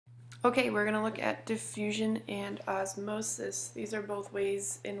Okay, we're going to look at diffusion and osmosis. These are both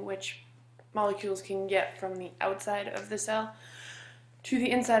ways in which molecules can get from the outside of the cell to the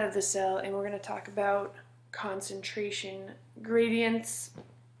inside of the cell, and we're going to talk about concentration gradients.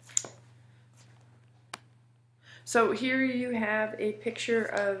 So here you have a picture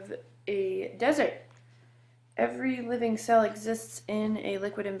of a desert. Every living cell exists in a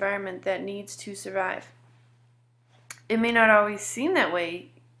liquid environment that needs to survive. It may not always seem that way,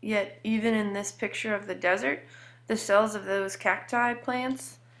 yet even in this picture of the desert, the cells of those cacti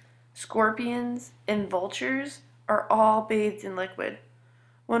plants, scorpions, and vultures are all bathed in liquid.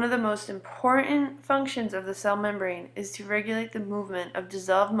 One of the most important functions of the cell membrane is to regulate the movement of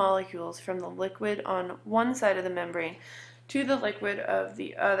dissolved molecules from the liquid on one side of the membrane to the liquid of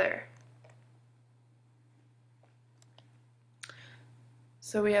the other.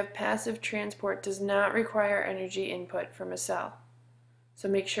 So we have passive transport does not require energy input from a cell. So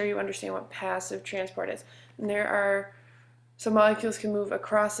make sure you understand what passive transport is. And so molecules can move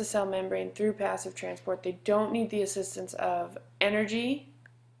across the cell membrane through passive transport. They don't need the assistance of energy,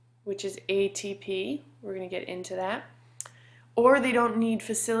 which is ATP. We're going to get into that. Or they don't need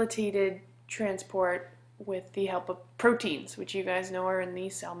facilitated transport with the help of proteins, which you guys know are in the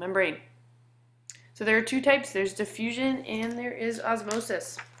cell membrane. So there are two types. There's diffusion and there is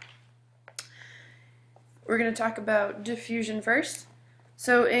osmosis. We're going to talk about diffusion first.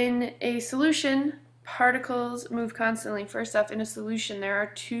 So in a solution, particles move constantly. First off, in a solution, there are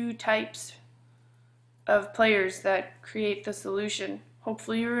two types of players that create the solution.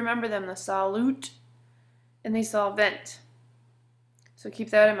 Hopefully you remember them, the solute and the solvent. So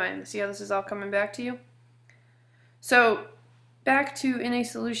keep that in mind. See how this is all coming back to you? So back to in a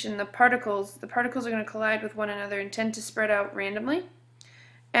solution, the particles are going to collide with one another and tend to spread out randomly.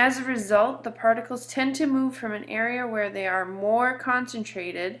 As a result, the particles tend to move from an area where they are more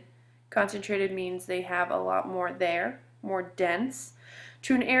concentrated. Concentrated means they have a lot more there, more dense,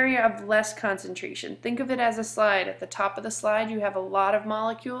 to an area of less concentration. Think of it as a slide. At the top of the slide you have a lot of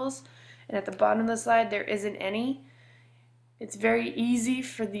molecules, and at the bottom of the slide there isn't any. It's very easy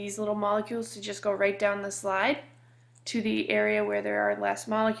for these little molecules to just go right down the slide to the area where there are less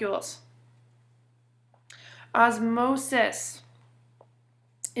molecules. Osmosis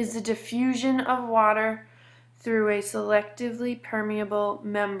is the diffusion of water through a selectively permeable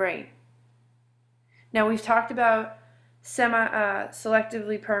membrane. Now we've talked about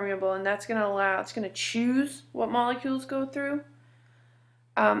selectively permeable, and that's going to choose what molecules go through.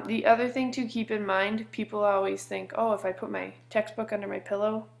 The other thing to keep in mind, people always think, oh, if I put my textbook under my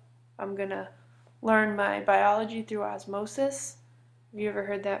pillow, I'm going to learn my biology through osmosis. Have you ever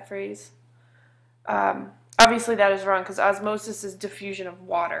heard that phrase? Obviously that is wrong, because osmosis is diffusion of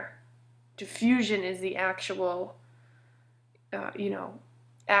water. Diffusion is the actual,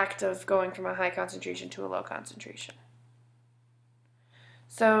 act of going from a high concentration to a low concentration.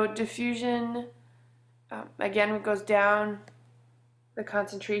 So diffusion, again, it goes down the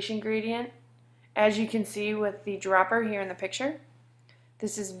concentration gradient. As you can see with the dropper here in the picture,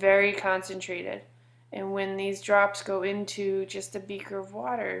 this is very concentrated. And when these drops go into just a beaker of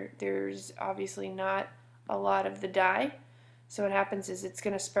water, there's obviously not a lot of the dye. So what happens is it's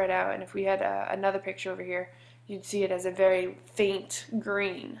going to spread out, and if we had another picture over here, you'd see it as a very faint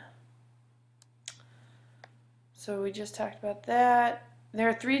green. So we just talked about that. There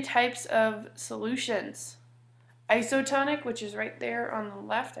are three types of solutions. Isotonic, which is right there on the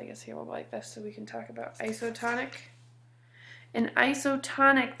left. I guess here we'll go like this so we can talk about isotonic. In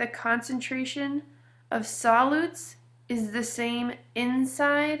isotonic, the concentration of solutes is the same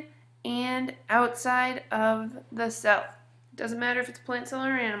inside and outside of the cell. It doesn't matter if it's a plant cell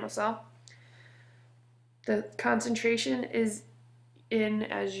or an animal cell. The concentration is in,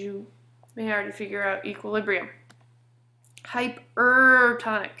 as you may already figure out, equilibrium.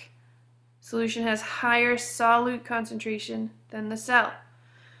 Hypertonic. Solution has higher solute concentration than the cell.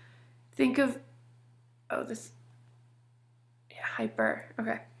 Think of, hyper,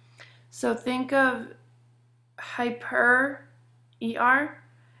 okay. So think of hyper, ER,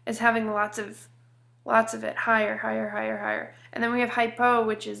 as having lots of it, higher, higher, higher, higher. And then we have hypo,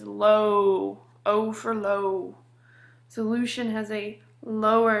 which is low, O for low. Solution has a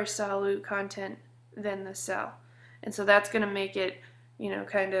lower solute content than the cell. And so that's going to make it,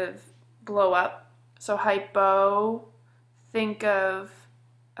 kind of blow up. So hypo, think of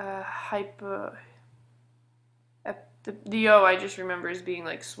hypo, the O I just remember as being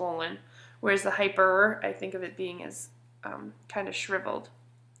like swollen, whereas the hyper, I think of it being as kind of shriveled.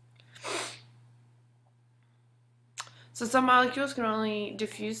 So some molecules can only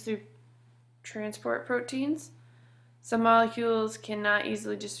diffuse through transport proteins. Some molecules cannot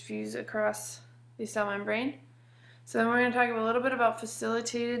easily diffuse across the cell membrane. So then we're going to talk a little bit about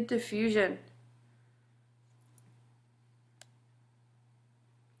facilitated diffusion.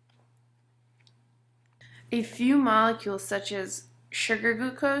 A few molecules, such as sugar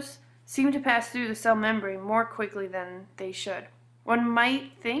glucose, seem to pass through the cell membrane more quickly than they should. One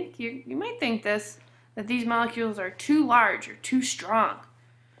might think, you might think this, that these molecules are too large or too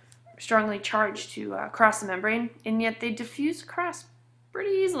strongly charged to cross the membrane, and yet they diffuse across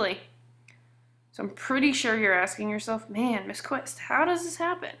pretty easily. So I'm pretty sure you're asking yourself, man, Miss Quist, how does this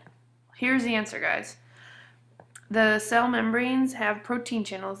happen? Here's the answer, guys. The cell membranes have protein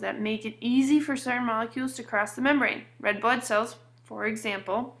channels that make it easy for certain molecules to cross the membrane. Red blood cells, for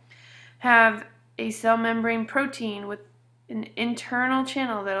example, have a cell membrane protein with an internal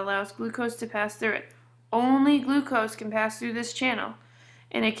channel that allows glucose to pass through it. Only glucose can pass through this channel,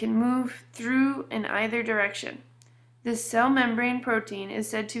 and it can move through in either direction. This cell membrane protein is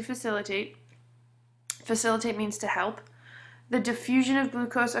said to facilitate means to help, the diffusion of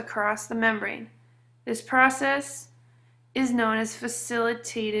glucose across the membrane. This process is known as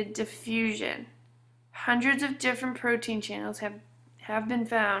facilitated diffusion. Hundreds of different protein channels have been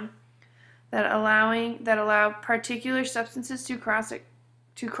found that allow particular substances to cross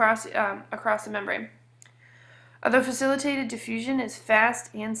across the membrane. Although facilitated diffusion is fast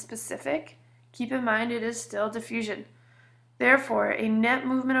and specific, keep in mind it is still diffusion. Therefore, a net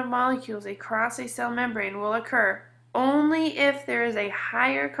movement of molecules across a cell membrane will occur only if there is a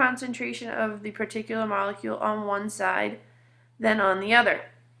higher concentration of the particular molecule on one side than on the other.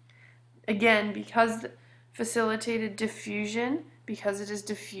 Again, because facilitated diffusion, because it is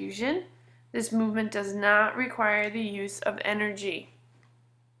diffusion, this movement does not require the use of energy.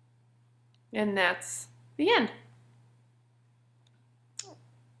 And that's the end.